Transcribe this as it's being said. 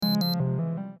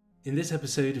In this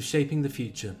episode of Shaping the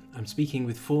Future, I'm speaking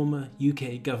with former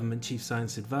UK Government Chief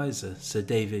Science Advisor Sir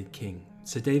David King.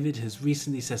 Sir David has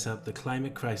recently set up the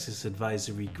Climate Crisis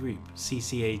Advisory Group,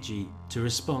 CCAG, to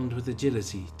respond with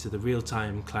agility to the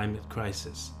real-time climate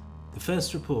crisis. The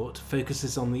first report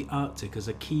focuses on the Arctic as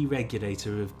a key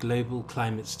regulator of global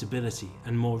climate stability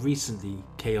and more recently,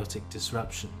 chaotic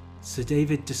disruption. Sir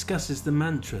David discusses the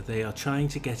mantra they are trying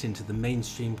to get into the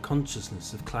mainstream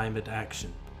consciousness of climate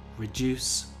action: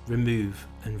 reduce, remove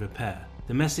and repair.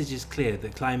 The message is clear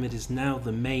that climate is now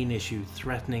the main issue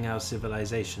threatening our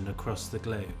civilization across the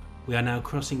globe. We are now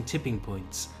crossing tipping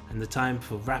points and the time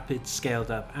for rapid,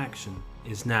 scaled-up action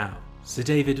is now. Sir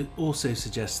David also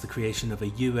suggests the creation of a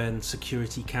UN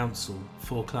Security Council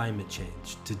for climate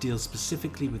change to deal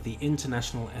specifically with the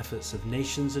international efforts of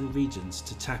nations and regions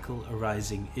to tackle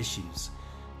arising issues.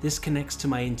 This connects to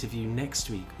my interview next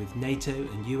week with NATO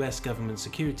and US Government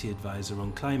Security Advisor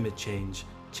on climate change,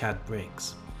 Chad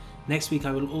Briggs. Next week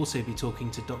I will also be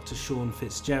talking to Dr. Sean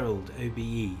Fitzgerald,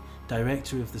 OBE,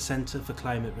 Director of the Centre for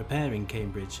Climate Repair in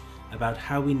Cambridge, about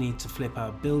how we need to flip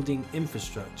our building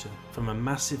infrastructure from a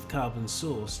massive carbon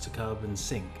source to carbon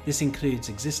sink. This includes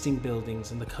existing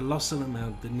buildings and the colossal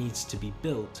amount that needs to be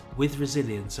built with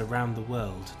resilience around the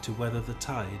world to weather the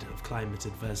tide of climate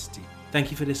adversity.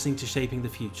 Thank you for listening to Shaping the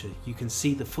Future. You can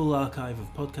see the full archive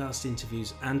of podcast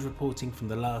interviews and reporting from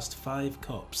the last 5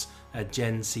 COPs at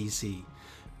GenCC.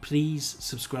 Please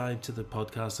subscribe to the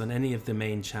podcast on any of the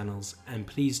main channels, and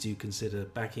please do consider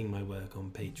backing my work on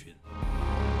Patreon.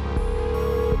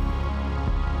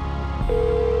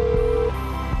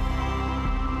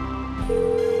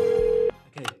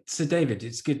 Okay, so David,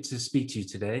 it's good to speak to you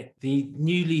today. The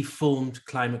newly formed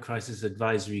Climate Crisis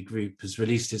Advisory Group has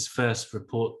released its first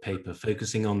report paper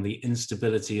focusing on the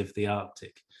instability of the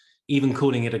Arctic, even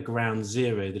calling it a ground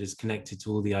zero that is connected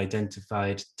to all the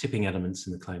identified tipping elements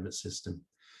in the climate system.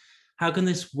 How can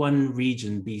this one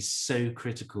region be so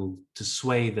critical to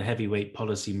sway the heavyweight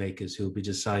policymakers who will be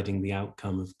deciding the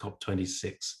outcome of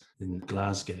COP26 in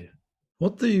Glasgow?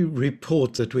 What the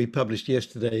report that we published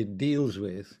yesterday deals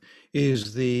with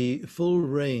is the full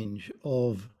range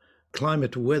of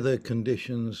climate weather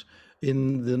conditions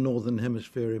in the Northern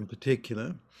Hemisphere in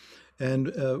particular.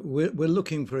 And we're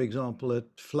looking, for example, at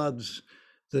floods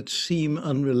that seem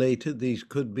unrelated. These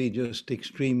could be just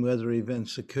extreme weather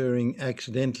events occurring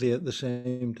accidentally at the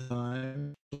same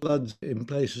time. Floods in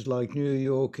places like New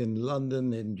York, in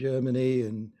London, in Germany,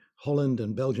 in Holland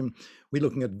and Belgium. We're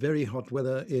looking at very hot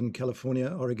weather in California,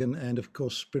 Oregon, and of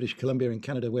course, British Columbia in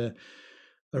Canada, where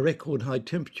a record high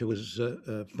temperature was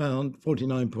found,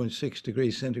 49.6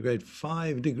 degrees centigrade,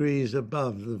 5 degrees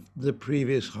above the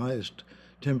previous highest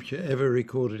temperature ever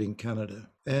recorded in Canada.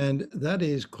 And that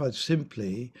is quite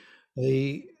simply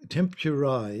a temperature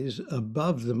rise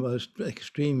above the most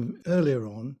extreme earlier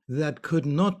on that could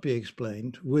not be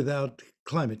explained without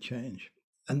climate change.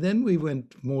 And then we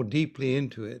went more deeply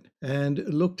into it and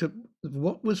looked at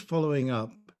what was following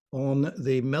up on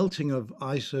the melting of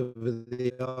ice over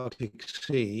the Arctic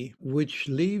Sea, which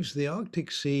leaves the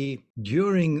Arctic Sea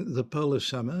during the polar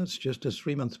summer. It's just a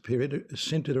 3-month period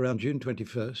centered around June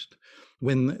 21st,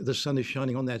 when the sun is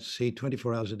shining on that sea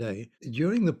 24 hours a day.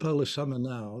 During the polar summer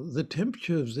now, the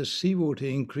temperature of the seawater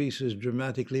increases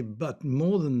dramatically, but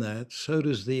more than that, so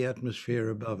does the atmosphere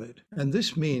above it. And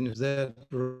this means that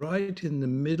right in the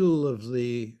middle of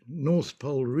the North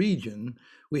Pole region,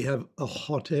 we have a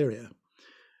hot area.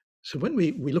 So when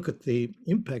we look at the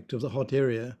impact of the hot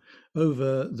area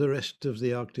over the rest of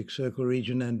the Arctic Circle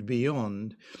region and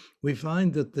beyond, we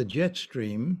find that the jet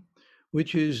stream,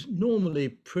 which is normally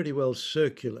pretty well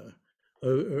circular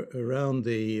around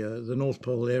the North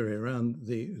Pole area, around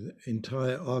the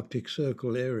entire Arctic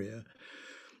Circle area,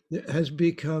 has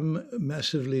become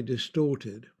massively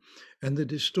distorted. And the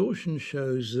distortion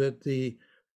shows that the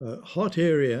hot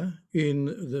area in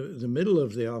the middle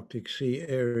of the Arctic Sea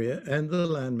area and the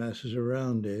land masses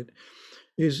around it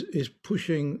is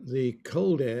pushing the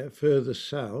cold air further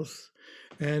south.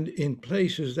 And in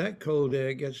places, that cold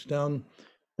air gets down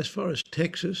as far as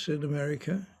Texas in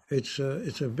America. It's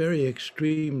a very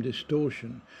extreme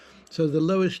distortion. So the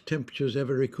lowest temperatures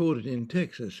ever recorded in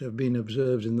Texas have been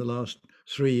observed in the last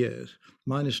 3 years,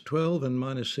 -12 and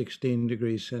 -16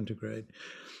 degrees centigrade.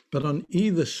 But on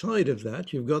either side of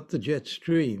that, you've got the jet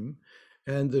stream,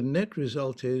 and the net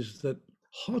result is that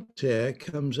hot air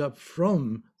comes up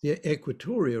from the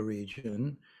equatorial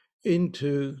region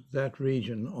into that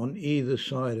region on either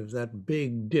side of that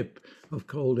big dip of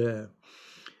cold air.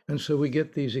 And so we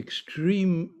get these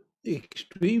extremes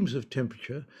of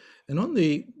temperature. And on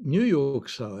the New York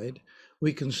side,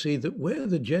 we can see that where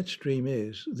the jet stream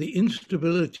is, the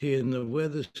instability in the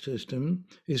weather system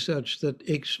is such that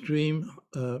extreme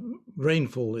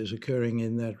rainfall is occurring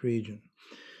in that region.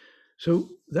 So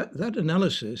that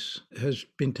analysis has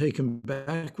been taken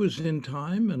backwards in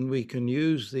time, and we can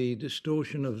use the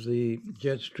distortion of the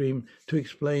jet stream to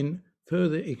explain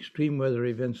further extreme weather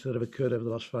events that have occurred over the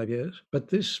last 5 years. But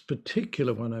this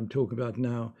particular one I'm talking about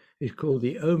now is called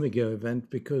the Omega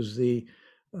event because the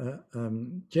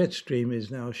jet stream is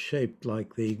now shaped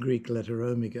like the Greek letter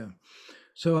omega.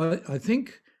 So I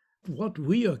think what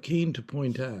we are keen to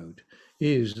point out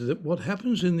is that what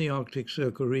happens in the Arctic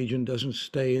Circle region doesn't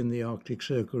stay in the Arctic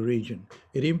Circle region.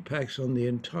 It impacts on the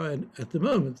entire, at the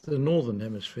moment, the Northern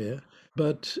Hemisphere.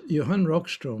 But Johan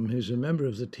Rockstrom, who's a member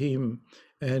of the team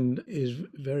and is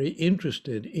very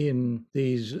interested in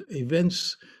these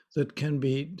events that can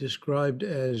be described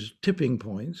as tipping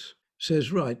points,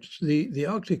 says, right, the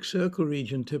Arctic Circle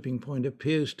region tipping point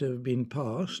appears to have been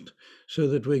passed, so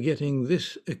that we're getting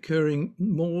this occurring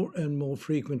more and more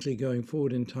frequently going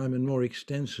forward in time and more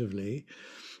extensively.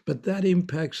 But that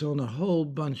impacts on a whole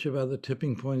bunch of other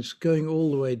tipping points going all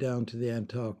the way down to the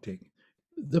Antarctic.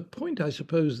 The point, I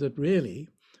suppose, that really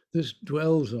this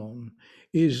dwells on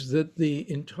is that the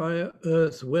entire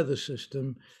Earth weather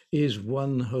system is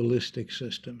one holistic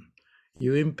system.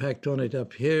 You impact on it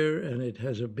up here and it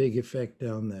has a big effect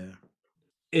down there.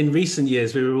 In recent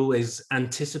years, we were always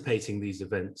anticipating these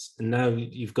events, and now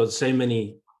you've got so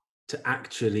many to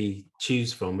actually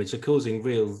choose from, which are causing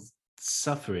real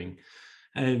suffering.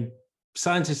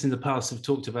 Scientists in the past have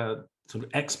talked about sort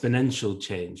of exponential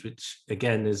change, which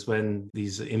again is when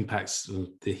these impacts,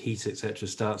 the heat, etc.,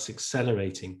 starts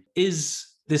accelerating. Is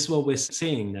this what we're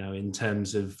seeing now in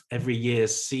terms of every year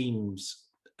seems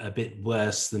a bit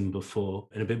worse than before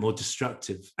and a bit more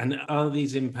destructive? And are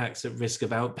these impacts at risk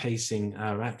of outpacing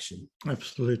our action?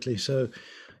 Absolutely. So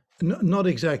not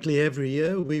exactly every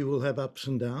year. We will have ups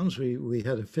and downs. We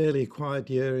had a fairly quiet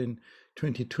year in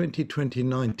 2020.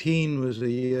 2019 was a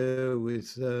year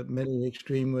with many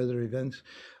extreme weather events.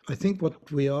 I think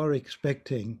what we are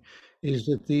expecting is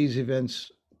that these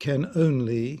events can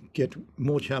only get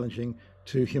more challenging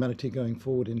to humanity going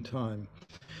forward in time.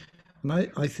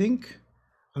 And I think,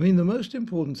 I mean, the most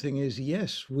important thing is,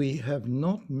 yes, we have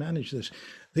not managed this.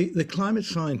 The climate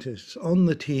scientists on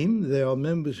the team, they are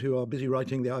members who are busy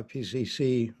writing the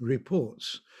IPCC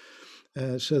reports.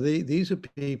 So these are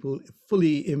people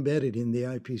fully embedded in the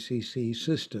IPCC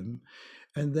system.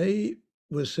 And they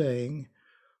were saying,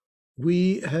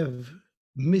 we have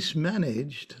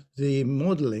mismanaged the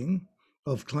modeling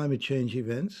of climate change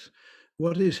events.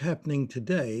 What is happening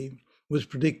today was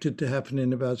predicted to happen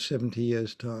in about 70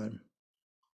 years' time.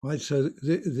 Right, so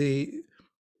the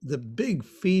big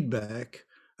feedback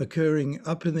occurring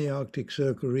up in the Arctic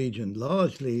Circle region,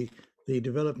 largely the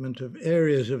development of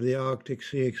areas of the Arctic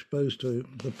Sea exposed to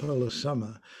the polar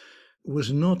summer,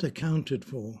 was not accounted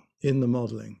for in the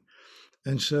modeling.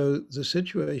 And so the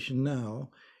situation now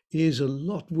is a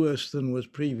lot worse than was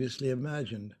previously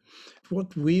imagined.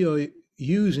 What we are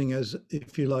using as,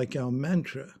 if you like, our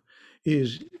mantra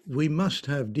is we must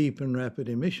have deep and rapid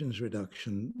emissions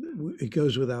reduction. It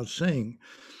goes without saying.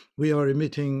 We are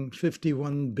emitting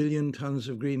 51 billion tons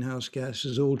of greenhouse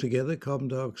gases altogether, carbon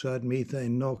dioxide,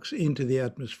 methane, NOx, into the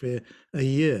atmosphere a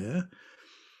year.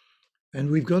 And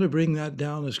we've got to bring that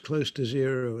down as close to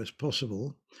zero as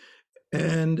possible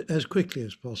and as quickly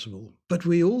as possible. But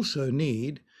we also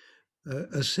need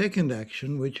a second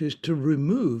action, which is to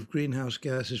remove greenhouse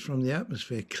gases from the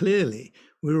atmosphere. Clearly,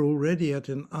 we're already at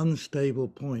an unstable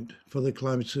point for the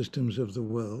climate systems of the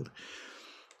world.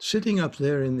 Sitting up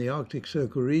there in the Arctic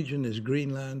Circle region is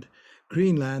Greenland.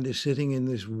 Greenland is sitting in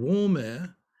this warm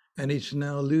air, and it's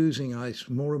now losing ice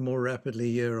more and more rapidly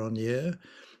year on year.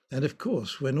 And of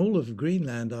course, when all of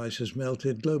Greenland ice has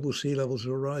melted, global sea levels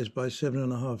will rise by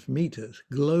 7.5 meters,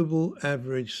 global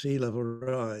average sea level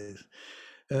rise.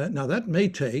 Now, that may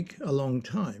take a long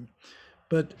time,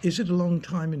 but is it a long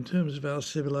time in terms of our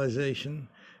civilization?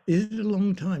 Is it a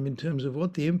long time in terms of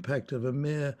what the impact of a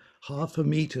mere 0.5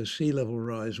 meter sea level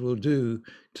rise will do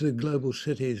to global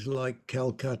cities like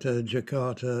Calcutta,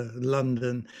 Jakarta,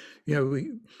 London? You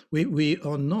know, we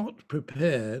are not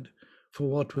prepared for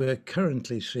what we're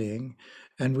currently seeing,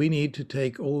 and we need to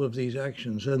take all of these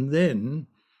actions, and then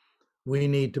we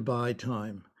need to buy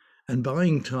time. And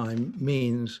buying time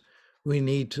means we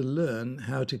need to learn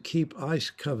how to keep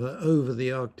ice cover over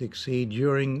the Arctic Sea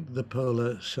during the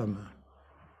polar summer.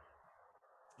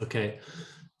 Okay.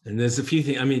 And there's a few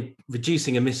things. I mean,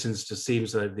 reducing emissions just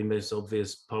seems like the most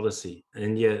obvious policy,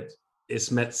 and yet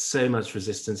it's met so much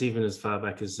resistance. Even as far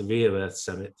back as the Rio Earth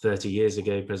Summit 30 years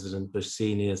ago, President Bush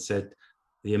Sr. said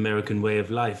the American way of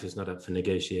life is not up for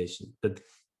negotiation. But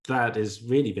that has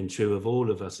really been true of all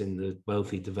of us in the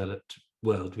wealthy, developed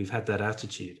world. We've had that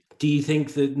attitude. Do you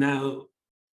think that now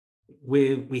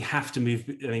we have to move?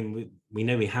 I mean, we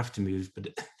know we have to move, but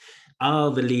are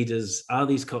the leaders, are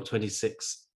these COP26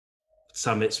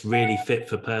 summits really fit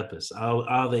for purpose?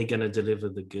 Are they going to deliver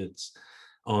the goods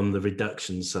on the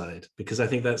reduction side? Because I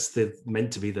think that's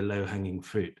meant to be the low-hanging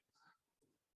fruit.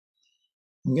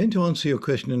 I'm going to answer your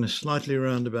question in a slightly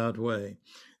roundabout way.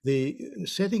 The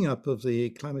setting up of the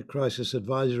Climate Crisis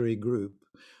Advisory Group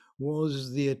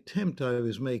was the attempt I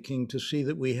was making to see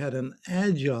that we had an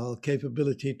agile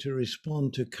capability to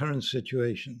respond to current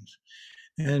situations.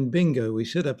 And bingo, we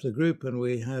set up the group and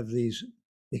we have these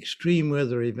extreme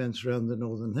weather events around the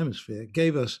Northern Hemisphere. It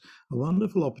gave us a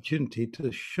wonderful opportunity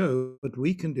to show what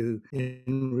we can do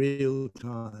in real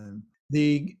time.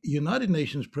 The United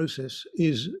Nations process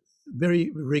is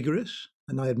very rigorous,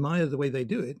 and I admire the way they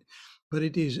do it, but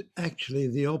it is actually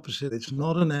the opposite. It's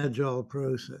not an agile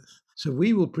process. So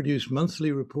we will produce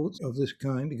monthly reports of this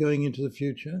kind going into the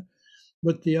future,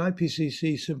 but the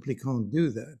IPCC simply can't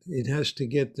do that. It has to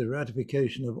get the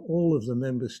ratification of all of the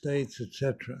member states,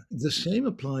 etc. The same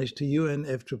applies to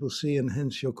UNFCCC, and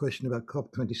hence your question about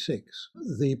COP26.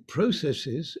 The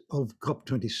processes of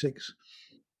COP26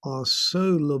 are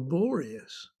so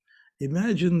laborious.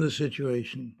 Imagine the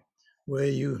situation where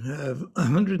you have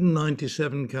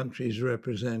 197 countries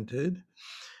represented,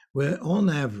 where on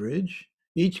average,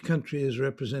 each country is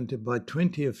represented by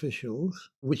 20 officials,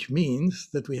 which means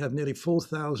that we have nearly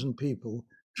 4,000 people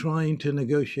trying to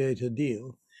negotiate a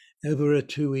deal over a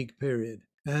 2-week period.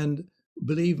 And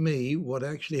believe me, what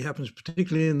actually happens,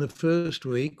 particularly in the first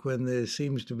week when there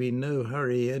seems to be no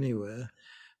hurry anywhere,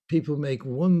 people make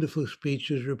wonderful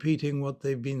speeches repeating what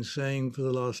they've been saying for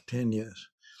the last 10 years.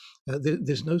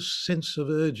 There's no sense of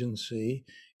urgency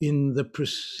in the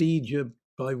procedure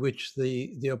by which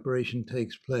the operation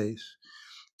takes place.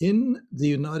 In the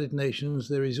United Nations,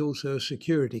 there is also a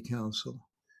Security Council.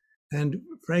 And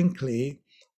frankly,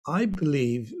 I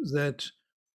believe that,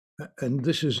 and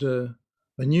this is a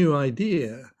new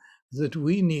idea, that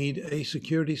we need a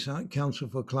Security Council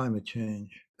for climate change,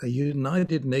 a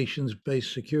United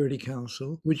Nations-based Security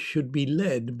Council, which should be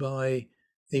led by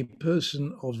a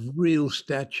person of real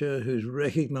stature who's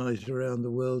recognized around the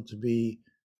world to be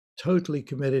totally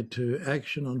committed to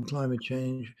action on climate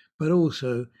change, but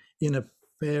also in a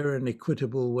fair and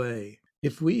equitable way.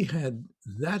 If we had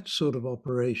that sort of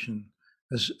operation,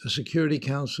 as a Security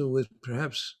Council with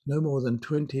perhaps no more than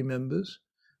 20 members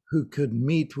who could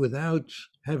meet without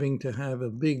having to have a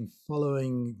big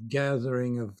following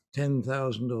gathering of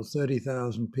 10,000 or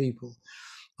 30,000 people,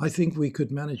 I think we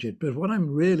could manage it. But what I'm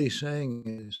really saying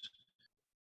is,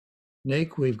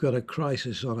 Nick, we've got a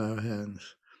crisis on our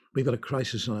hands. We've got a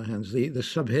crisis on our hands. The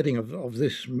subheading of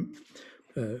this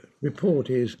report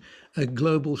is a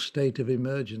global state of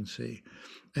emergency.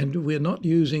 And we're not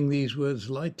using these words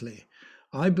lightly.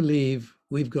 I believe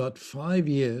we've got 5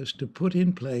 years to put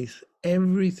in place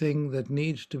everything that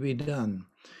needs to be done.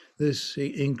 This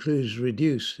includes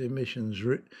reduced emissions,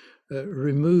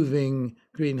 removing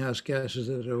greenhouse gases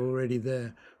that are already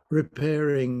there,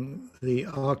 repairing the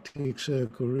Arctic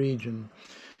Circle region.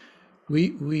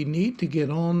 We need to get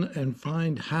on and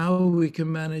find how we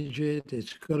can manage it.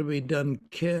 It's got to be done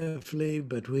carefully,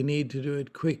 but we need to do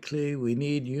it quickly. We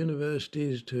need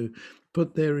universities to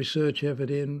put their research effort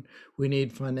in. We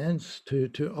need finance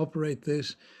to operate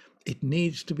this. It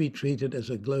needs to be treated as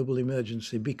a global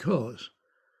emergency because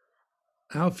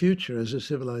our future as a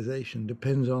civilization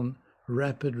depends on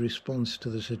rapid response to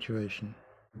the situation.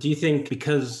 Do you think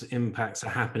because impacts are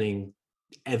happening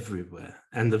everywhere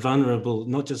and the vulnerable,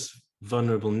 not just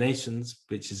vulnerable nations,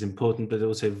 which is important, but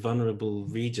also vulnerable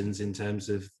regions in terms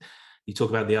of, you talk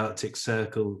about the Arctic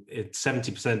Circle,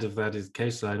 70% of that is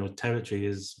coastline or territory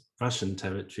is Russian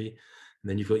territory. And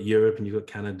then you've got Europe and you've got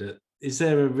Canada. Is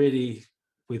there a really,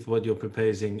 with what you're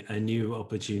proposing, a new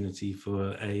opportunity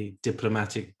for a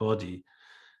diplomatic body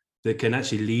that can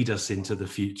actually lead us into the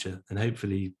future and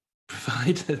hopefully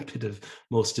provide a bit of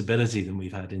more stability than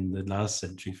we've had in the last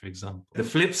century, for example? The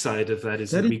flip side of that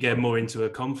is that we get more into a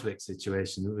conflict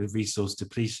situation with resource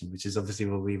depletion, which is obviously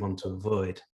what we want to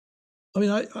avoid. I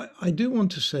mean, I do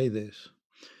want to say this.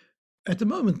 At the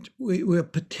moment, we're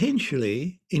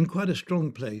potentially in quite a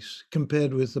strong place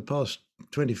compared with the past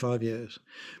 25 years,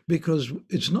 because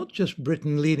it's not just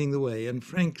Britain leading the way. And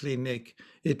frankly, Nick,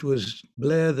 it was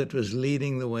Blair that was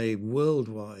leading the way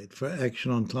worldwide for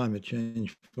action on climate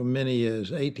change for many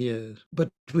years, 8 years. But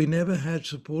we never had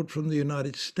support from the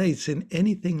United States in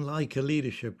anything like a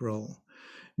leadership role.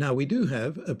 Now, we do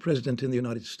have a president in the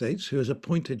United States who has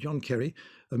appointed John Kerry,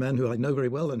 a man who I know very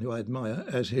well and who I admire,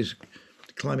 as his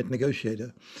climate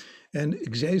negotiator. And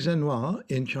Xie Zhenhua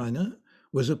in China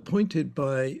was appointed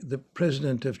by the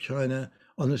president of China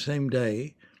on the same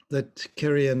day that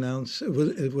Kerry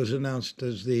was announced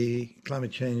as the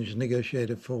climate change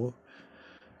negotiator for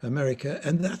America.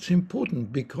 And that's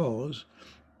important because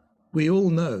we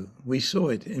all know, we saw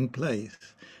it in place,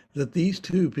 that these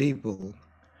two people,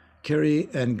 Kerry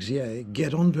and Xie,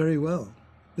 get on very well.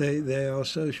 They are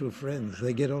social friends.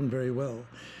 They get on very well.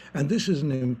 And this is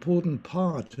an important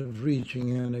part of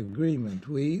reaching an agreement.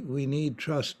 We need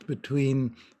trust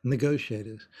between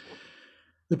negotiators.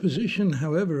 The position,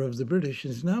 however, of the British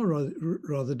is now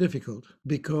rather difficult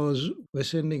because we're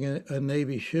sending a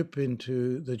Navy ship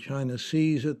into the China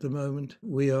seas at the moment.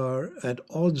 We are at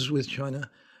odds with China.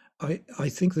 I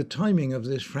think the timing of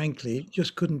this, frankly,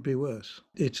 just couldn't be worse.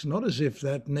 It's not as if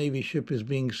that Navy ship is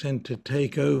being sent to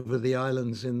take over the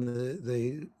islands in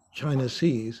the China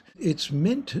seas. It's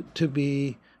meant to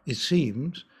be, it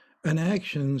seems, an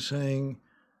action saying,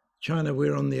 China,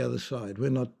 we're on the other side. We're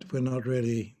not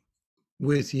really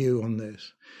with you on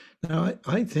this. Now,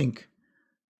 I think,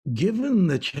 given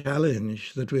the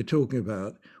challenge that we're talking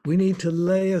about, we need to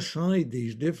lay aside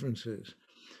these differences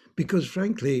because,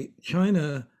 frankly,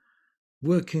 China,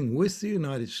 working with the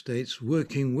United States,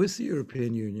 working with the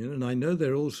European Union, and I know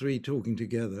they're all three talking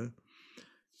together,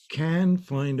 can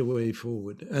find a way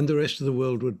forward, and the rest of the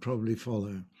world would probably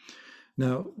follow.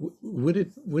 Now, would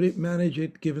it manage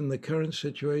it given the current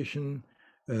situation?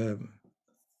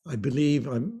 I believe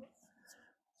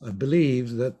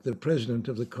that the president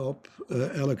of the COP,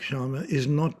 Alok Sharma, is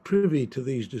not privy to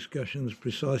these discussions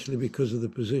precisely because of the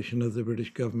position of the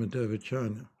British government over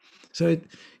China. So,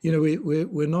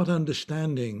 we're not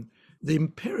understanding the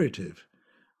imperative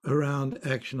around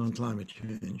action on climate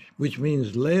change, which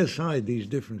means lay aside these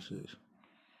differences.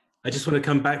 I just want to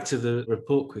come back to the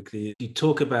report quickly. You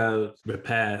talk about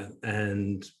repair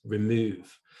and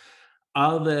remove.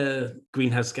 Are there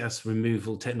greenhouse gas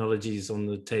removal technologies on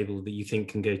the table that you think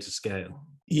can go to scale?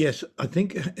 Yes, I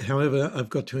think, however, I've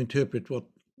got to interpret what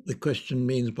the question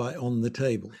means by on the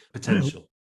table. Potential.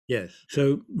 Yes.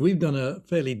 So we've done a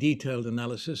fairly detailed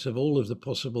analysis of all of the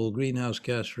possible greenhouse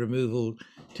gas removal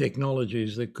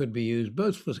technologies that could be used,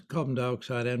 both for carbon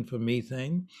dioxide and for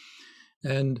methane.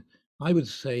 And I would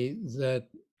say that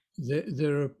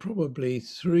there are probably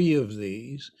three of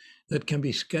these that can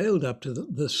be scaled up to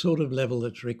the sort of level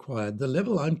that's required. The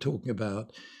level I'm talking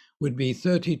about would be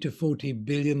 30 to 40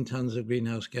 billion tons of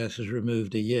greenhouse gases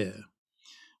removed a year,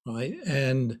 right?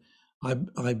 And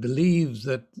I believe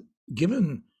that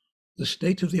given the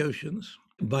state of the oceans,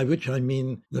 by which I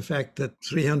mean the fact that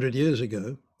 300 years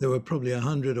ago, there were probably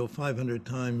 100 or 500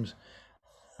 times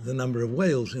the number of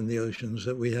whales in the oceans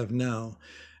that we have now.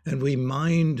 And we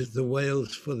mined the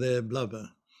whales for their blubber.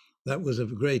 That was a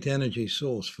great energy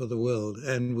source for the world.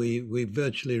 And we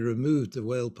virtually removed the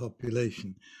whale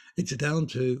population. It's down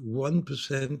to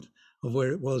 1% of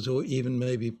where it was, or even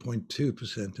maybe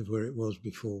 0.2% of where it was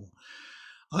before.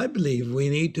 I believe we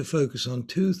need to focus on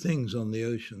two things on the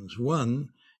oceans. One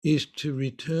is to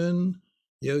return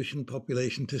the ocean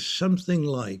population to something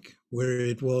like where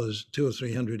it was 200 or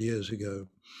 300 years ago.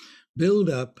 Build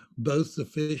up both the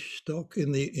fish stock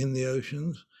in the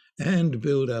oceans and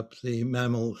build up the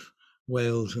mammals,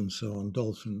 whales, and so on,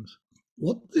 dolphins.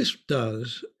 What this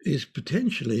does is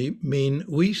potentially mean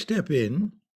we step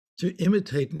in to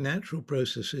imitate natural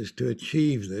processes to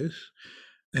achieve this.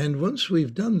 And once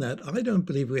we've done that, I don't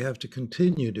believe we have to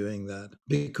continue doing that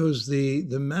because the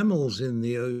mammals in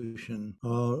the ocean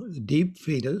are deep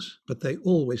feeders, but they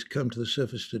always come to the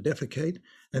surface to defecate.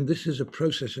 And this is a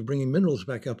process of bringing minerals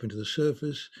back up into the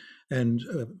surface and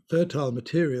fertile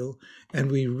material.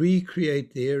 And we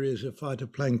recreate the areas of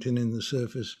phytoplankton in the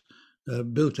surface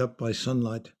built up by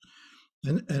sunlight.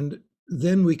 And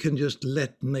then we can just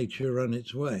let nature run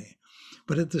its way.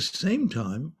 But at the same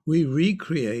time, we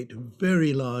recreate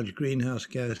very large greenhouse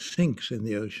gas sinks in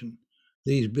the ocean,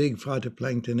 these big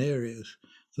phytoplankton areas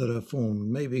that are formed,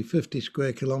 maybe 50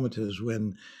 square kilometers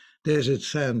when desert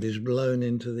sand is blown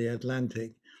into the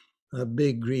Atlantic, a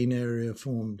big green area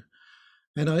formed.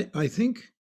 And I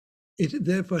think it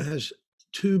therefore has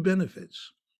two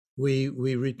benefits. We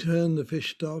return the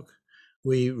fish stock,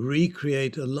 we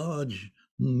recreate a large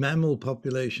mammal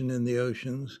population in the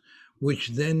oceans, which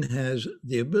then has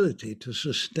the ability to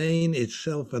sustain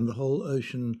itself and the whole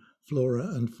ocean flora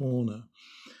and fauna.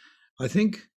 I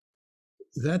think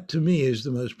that to me is the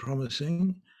most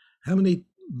promising. How many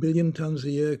billion tons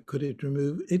a year could it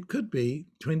remove? It could be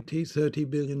 20, 30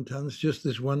 billion tons, just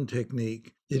this one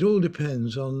technique. It all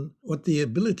depends on what the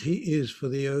ability is for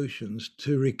the oceans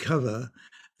to recover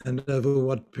and over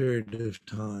what period of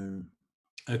time.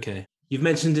 Okay. You've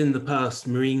mentioned in the past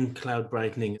marine cloud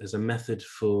brightening as a method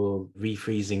for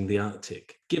refreezing the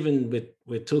Arctic. Given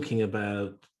we're talking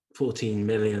about 14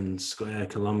 million square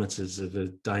kilometers of a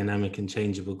dynamic and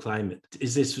changeable climate,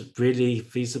 is this really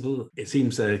feasible? It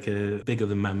seems like a bigger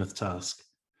than mammoth task.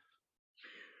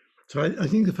 So I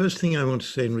think the first thing I want to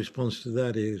say in response to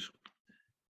that is,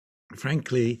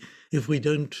 frankly, if we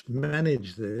don't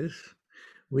manage this,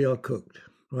 we are cooked,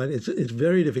 right? It's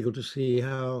very difficult to see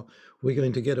how we're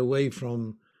going to get away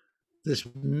from this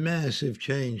massive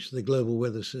change to the global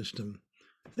weather system.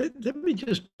 Let me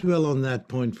just dwell on that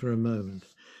point for a moment.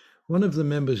 One of the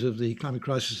members of the Climate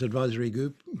Crisis Advisory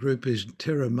Group is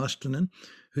Tero Mustonen,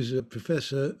 who's a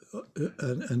professor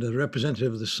and a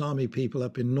representative of the Sami people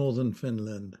up in northern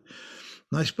Finland.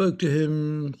 I spoke to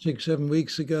him 6, 7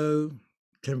 weeks ago.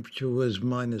 Temperature was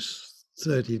minus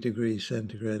 30 degrees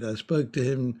centigrade. I spoke to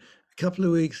him a couple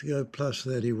of weeks ago, plus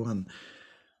 31.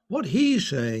 What he's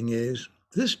saying is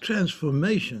this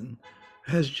transformation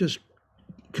has just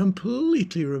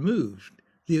completely removed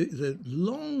the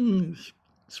long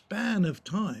span of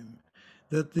time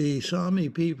that the Sami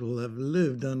people have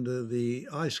lived under the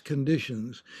ice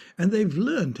conditions, and they've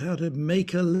learned how to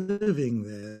make a living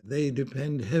there. They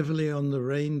depend heavily on the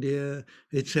reindeer,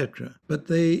 etc. But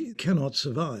they cannot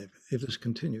survive if this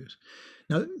continues.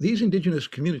 Now, these indigenous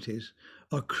communities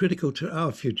are critical to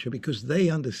our future because they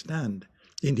understand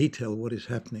in detail what is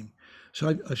happening.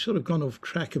 So I've sort of gone off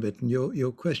track a bit, and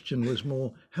your question was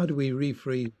more, how do we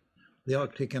refreeze the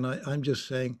Arctic? And I'm just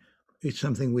saying it's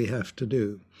something we have to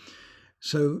do.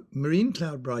 So marine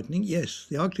cloud brightening, yes,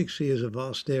 the Arctic Sea is a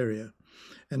vast area.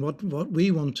 And what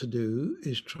we want to do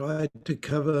is try to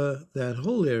cover that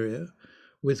whole area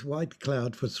with white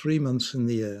cloud for 3 months in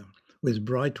the year, with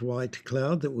bright white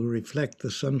cloud that will reflect the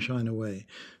sunshine away,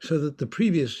 so that the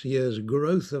previous year's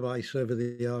growth of ice over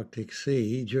the Arctic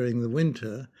Sea during the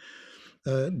winter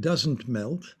doesn't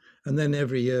melt. And then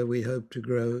every year we hope to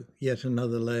grow yet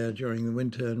another layer during the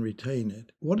winter and retain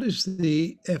it. What is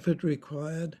the effort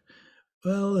required?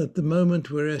 Well, at the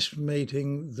moment, we're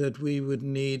estimating that we would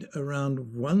need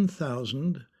around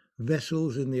 1,000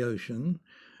 vessels in the ocean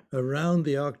around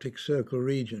the Arctic Circle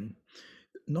region.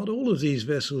 Not all of these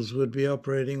vessels would be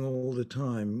operating all the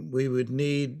time. We would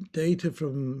need data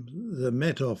from the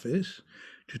Met Office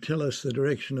to tell us the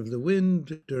direction of the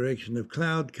wind, direction of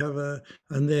cloud cover,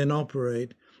 and then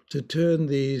operate to turn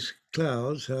these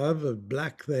clouds, however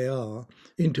black they are,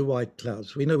 into white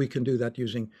clouds. We know we can do that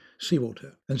using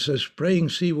seawater. And so spraying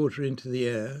seawater into the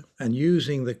air and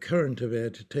using the current of air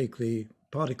to take the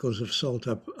particles of salt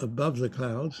up above the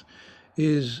clouds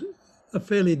is a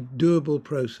fairly doable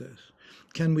process.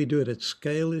 Can we do it at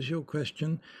scale, is your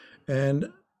question? And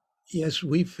yes,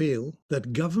 we feel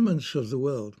that governments of the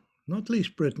world, not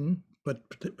least Britain, but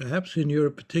perhaps in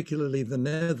Europe, particularly the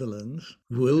Netherlands,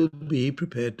 will be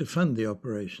prepared to fund the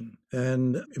operation.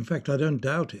 And in fact, I don't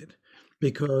doubt it,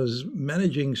 because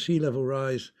managing sea level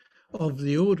rise of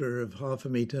the order of half a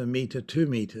meter, 2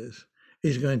 meters,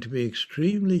 is going to be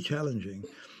extremely challenging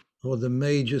for the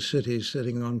major cities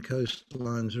sitting on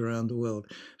coastlines around the world.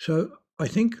 So I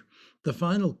think the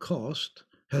final cost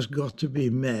has got to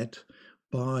be met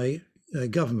by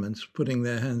governments putting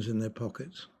their hands in their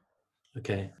pockets.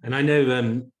 Okay. And I know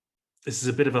this is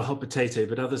a bit of a hot potato,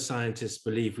 but other scientists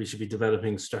believe we should be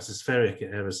developing stratospheric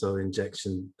aerosol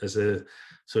injection as a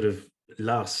sort of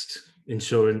last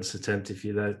insurance attempt, if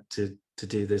you like, to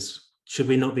do this. Should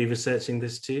we not be researching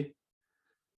this too?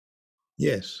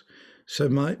 Yes. So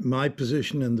my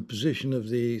position and the position of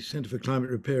the Centre for Climate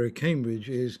Repair at Cambridge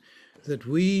is that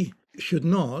we should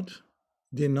not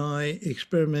deny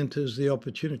experimenters the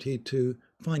opportunity to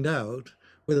find out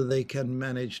whether they can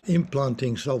manage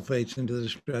implanting sulfates into the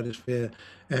stratosphere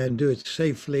and do it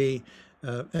safely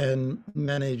and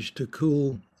manage to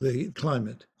cool the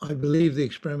climate. I believe the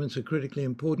experiments are critically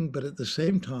important, but at the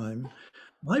same time,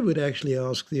 I would actually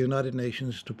ask the United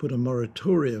Nations to put a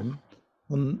moratorium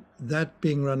on that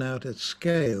being run out at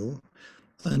scale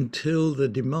until the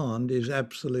demand is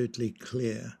absolutely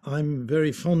clear. I'm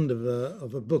very fond of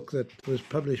a book that was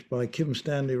published by Kim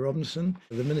Stanley Robinson,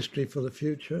 The Ministry for the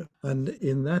Future. And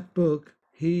in that book,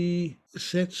 he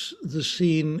sets the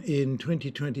scene in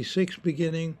 2026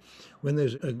 beginning, when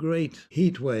there's a great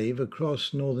heat wave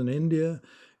across northern India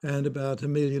and about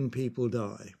 1 million people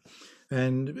die.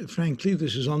 And frankly,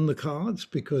 this is on the cards,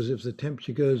 because if the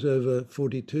temperature goes over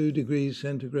 42 degrees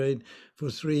centigrade for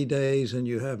 3 days and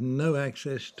you have no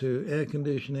access to air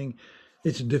conditioning,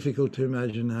 it's difficult to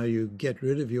imagine how you get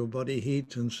rid of your body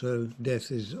heat, and so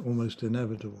death is almost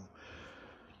inevitable.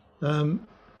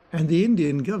 And the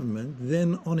Indian government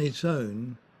then on its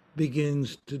own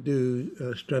begins to do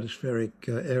stratospheric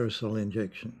aerosol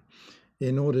injection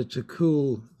in order to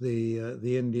cool the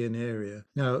Indian area.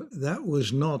 Now, that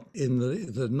was not in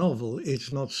the novel.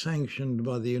 It's not sanctioned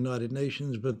by the United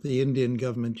Nations, but the Indian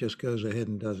government just goes ahead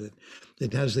and does it.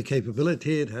 It has the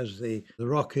capability, it has the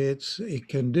rockets, it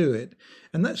can do it.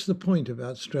 And that's the point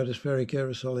about stratospheric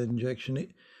aerosol injection.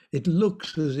 It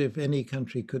looks as if any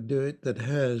country could do it that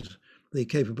has the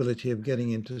capability of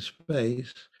getting into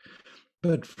space.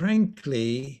 But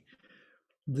frankly,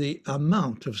 the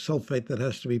amount of sulfate that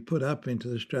has to be put up into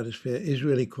the stratosphere is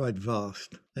really quite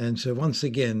vast. And so once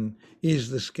again, is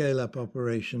the scale-up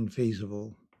operation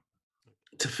feasible?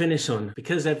 To finish on,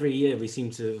 because every year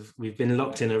we've been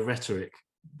locked in a rhetoric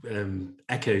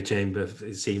echo chamber,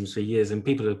 it seems, for years, and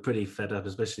people are pretty fed up,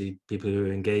 especially people who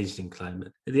are engaged in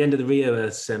climate. At the end of the Rio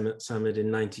Earth Summit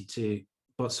in '92,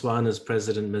 Botswana's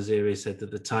President Maziri said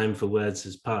that the time for words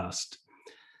has passed.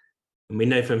 And we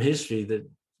know from history that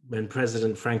when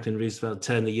President Franklin Roosevelt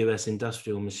turned the US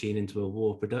industrial machine into a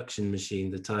war production machine,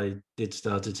 the tide did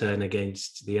start to turn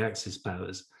against the Axis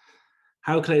powers.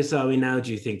 How close are we now,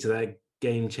 do you think, to that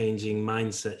game-changing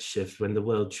mindset shift when the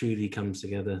world truly comes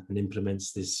together and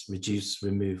implements this reduce,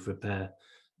 remove, repair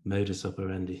modus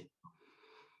operandi?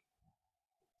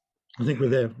 I think we're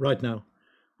there right now.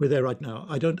 We're there right now.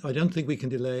 I don't think we can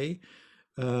delay.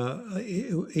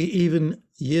 Even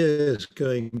years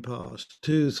going past,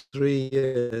 2-3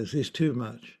 years is too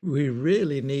much. We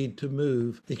really need to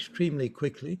move extremely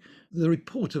quickly. The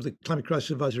report of the Climate Crisis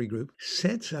Advisory Group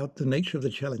sets out the nature of the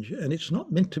challenge, and it's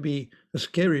not meant to be a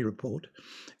scary report.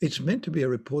 It's meant to be a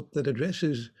report that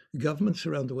addresses governments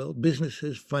around the world,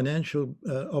 businesses, financial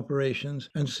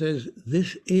operations, and says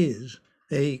this is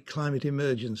a climate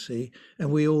emergency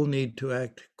and we all need to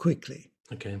act quickly.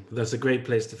 Okay, well, that's a great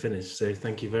place to finish, so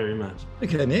thank you very much.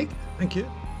 Okay, Nick, thank you.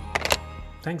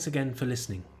 Thanks again for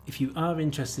listening. If you are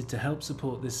interested to help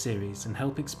support this series and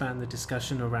help expand the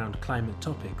discussion around climate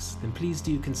topics, then please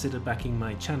do consider backing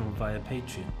my channel via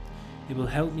Patreon. It will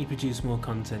help me produce more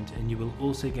content, and you will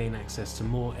also gain access to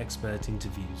more expert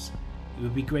interviews. It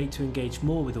would be great to engage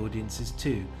more with audiences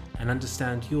too and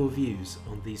understand your views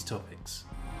on these topics.